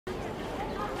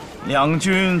两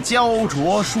军焦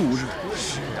灼数日，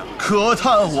可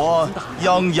叹我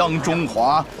泱泱中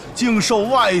华竟受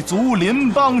外族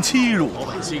邻邦欺辱，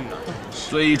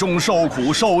最终受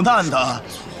苦受难的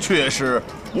却是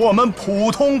我们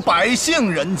普通百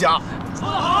姓人家。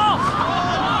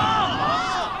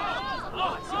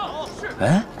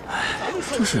哎，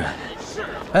这是，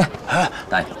哎，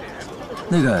大爷，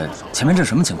那个前面这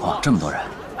什么情况？这么多人？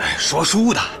哎，说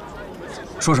书的。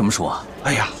说什么书啊？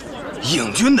哎呀，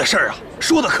影军的事儿啊，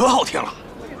说的可好听了。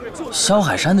萧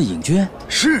海山的影军？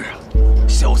是啊，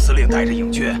萧司令带着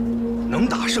影军，能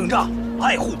打胜仗，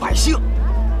爱护百姓。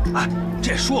哎，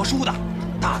这说书的，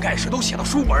大概是都写到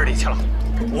书本里去了。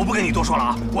我不跟你多说了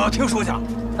啊，我要听书去了。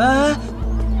哎，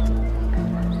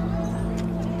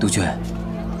督军，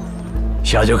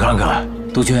下去看看。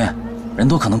督军，人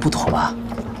多可能不妥吧？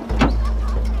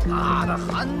他的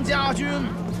韩家军，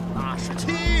那是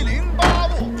七零八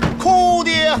落，哭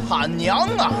爹喊娘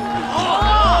啊！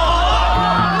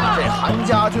这韩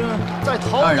家军在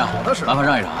逃跑的时候，麻烦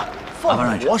让一让啊！放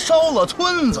火烧了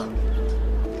村子，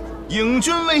影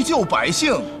军为救百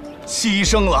姓，牺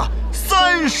牲了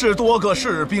30多个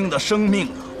士兵的生命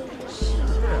啊！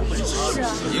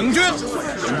影军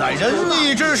乃仁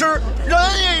义之师，仁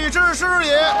义之师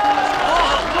也。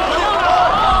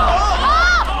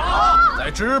在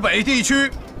直北地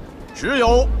区，只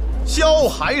有萧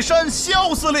海山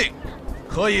萧司令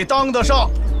可以当得上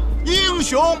英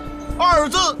雄2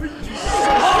字。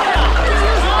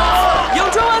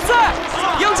迎春万岁！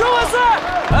迎春万岁！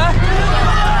哎，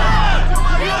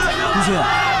督军，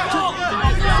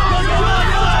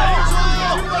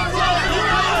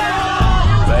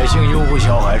百姓拥护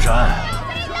萧海山，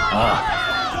啊，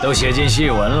都写进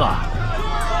檄文了，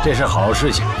这是好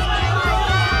事情。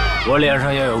我脸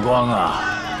上也有光啊！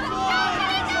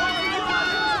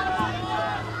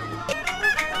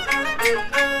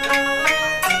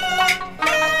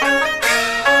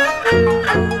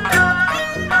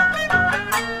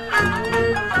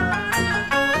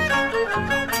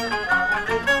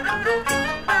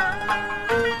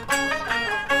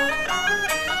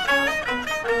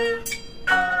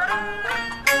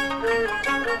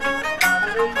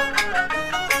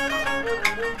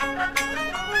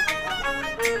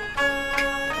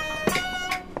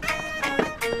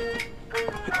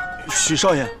许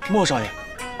少爷，莫少爷，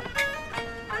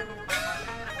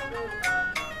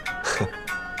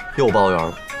又抱怨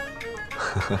了。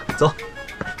走，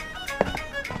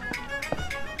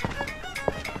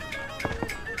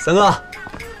三哥，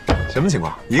什么情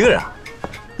况？一个人啊？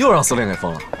又让司令给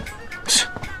封了？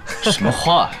什么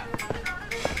话呀！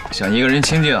想一个人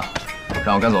清静，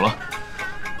让我赶走了。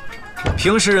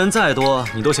平时人再多，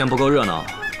你都嫌不够热闹，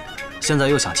现在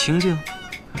又想清静？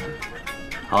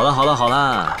好了好了好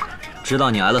了。知道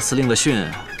你挨了司令的训，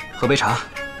喝杯茶，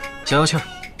消消气儿。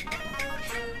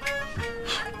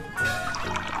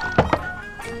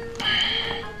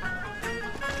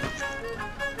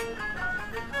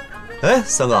哎，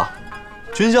三哥，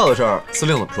军校的事儿，司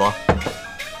令怎么说？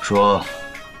说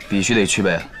必须得去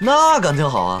呗。那感情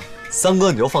好啊，三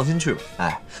哥你就放心去吧。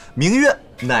哎，明月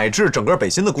乃至整个北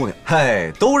新的姑娘，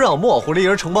嘿，都让莫狐狸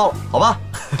人承包了，好吧？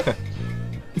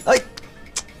哎，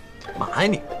嘛呀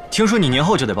你？听说你年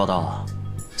后就得报到了，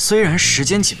虽然时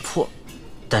间紧迫，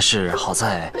但是好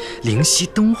在灵犀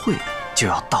灯会就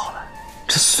要到了。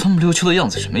这酸不溜秋的样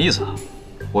子什么意思啊？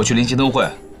我去灵犀灯会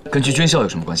跟去军校有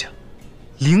什么关系啊？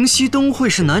灵犀灯会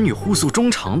是男女互诉衷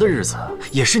肠的日子，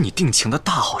也是你定情的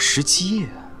大好时机。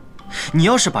你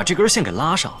要是把这根线给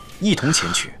拉上，一同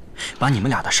前去，把你们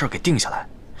俩的事儿给定下来，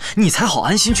你才好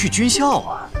安心去军校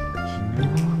啊。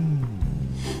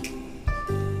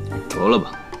得了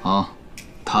吧，啊！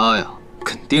他呀，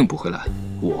肯定不会来，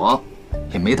我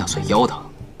也没打算邀他。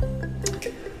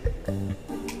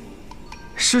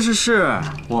是，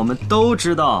我们都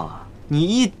知道你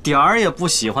一点儿也不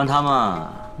喜欢他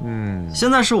嘛。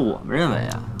现在是我们认为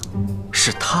啊，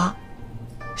是他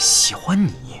喜欢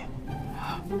你，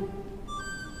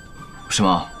是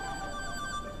吗？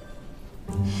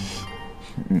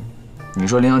你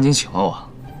说林阳金请了我？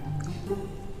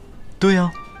对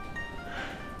呀。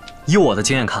以我的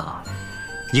经验看啊，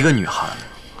一个女孩，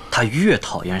她越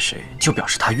讨厌谁，就表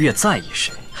示她越在意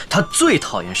谁；她最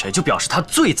讨厌谁，就表示她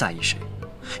最在意谁。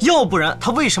要不然，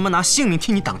她为什么拿性命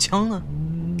替你挡枪呢？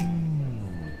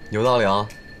有道理啊。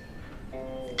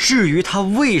至于她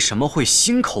为什么会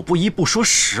心口不一不说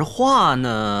实话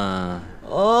呢？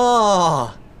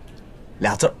哦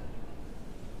，2字儿，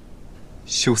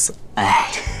羞涩。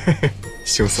哎，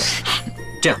羞涩。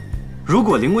这样，如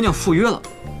果林姑娘赴约了，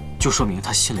就说明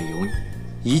她心里有你，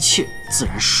一切自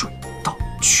然水到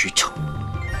渠成。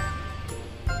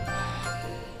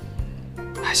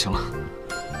哎，哎，行了，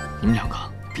你们两个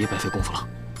别白费功夫了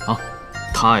啊！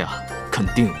他呀，肯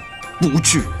定不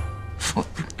去。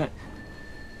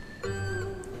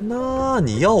那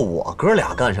你要我哥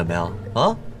俩干什么呀？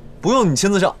啊，不用你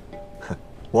亲自上，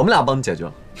我们俩帮你解决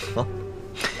了啊。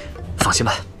放心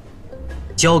吧，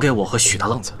交给我和许大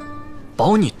愣子，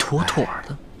保你妥妥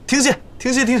的。听戏，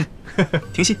听戏，听戏，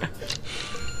听戏。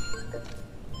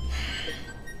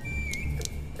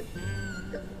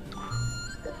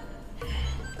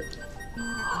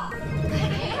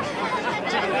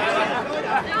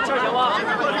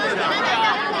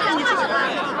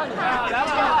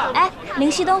哎，灵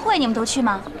犀灯会你们都去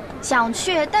吗？想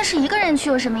去，但是一个人去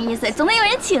有什么意思？总得有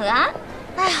人请啊。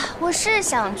哎呀，我是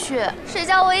想去，谁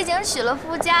叫我已经娶了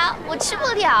夫家，我去不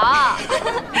了。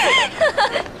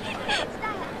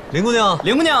林姑娘，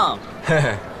林姑娘，嘿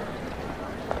嘿，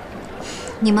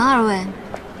你们二位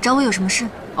找我有什么事？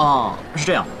哦，是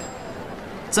这样，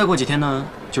再过几天呢，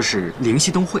就是灵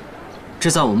犀灯会，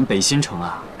这在我们北新城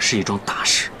啊是一桩大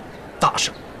事，大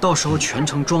事，到时候全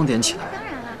城装点起来，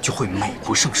就会美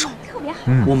不胜收。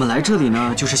我们来这里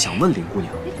呢，就是想问林姑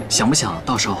娘，想不想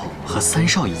到时候和三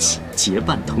少一起结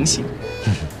伴同行？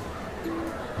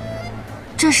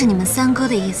这是你们三哥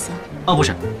的意思？哦，不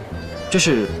是，这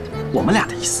是我们俩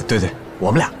的意思。对对，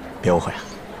我们俩，别误会啊。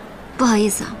不好意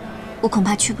思啊，我恐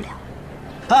怕去不了。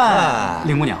哎，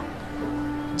林姑娘，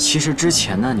其实之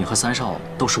前呢，你和三少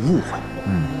都是误会。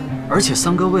而且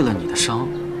三哥为了你的伤，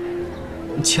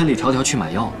千里迢迢去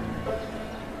买药。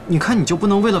你看，你就不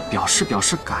能为了表示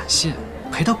感谢，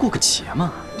陪他过个节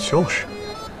吗？就是，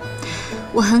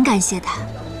我很感谢他，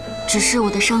只是我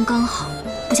的伤刚好，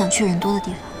不想去人多的地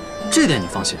方。这点你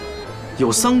放心，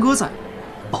有三哥在，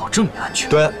保证你安全。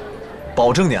对，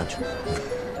保证你安全。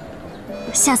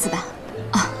下次吧。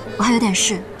啊，我还有点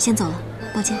事，先走了，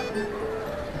抱歉。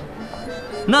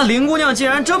那林姑娘既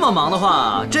然这么忙的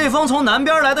话，这封从南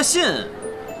边来的信，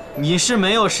你是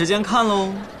没有时间看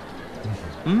喽？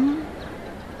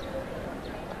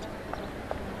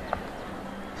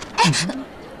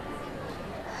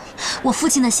我父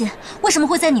亲的信为什么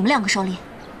会在你们两个手里？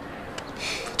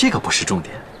这个不是重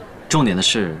点，重点的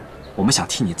是我们想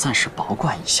替你暂时保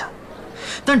管一下，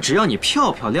但只要你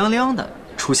漂漂亮亮的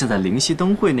出现在灵犀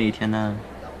灯会那一天呢，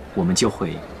我们就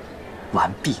会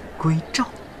完璧归赵。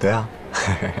对啊，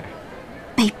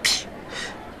卑鄙，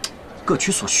各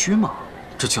取所需嘛，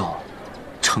这叫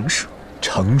成熟。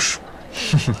成熟。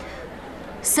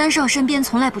三少身边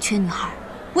从来不缺女孩，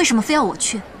为什么非要我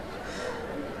去？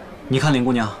你看林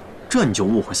姑娘，这你就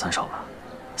误会三少了。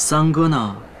三哥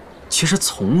呢，其实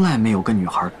从来没有跟女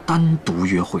孩单独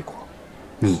约会过，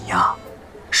你呀，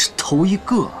是头一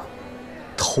个。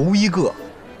头一个，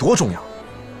多重要！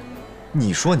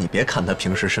你说你别看他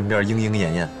平时身边莺莺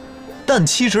燕燕，但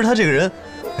其实他这个人，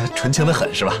纯情的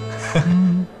很，是吧？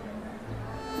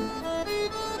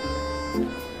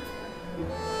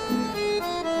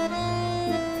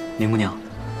林姑娘，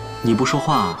你不说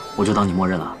话，我就当你默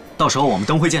认了。到时候我们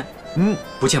灯会见。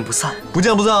不见不散。不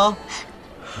见不散啊！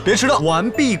别迟到，完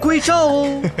璧归赵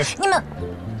哦。你们，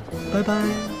拜拜。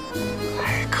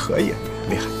哎，可以，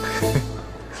厉害。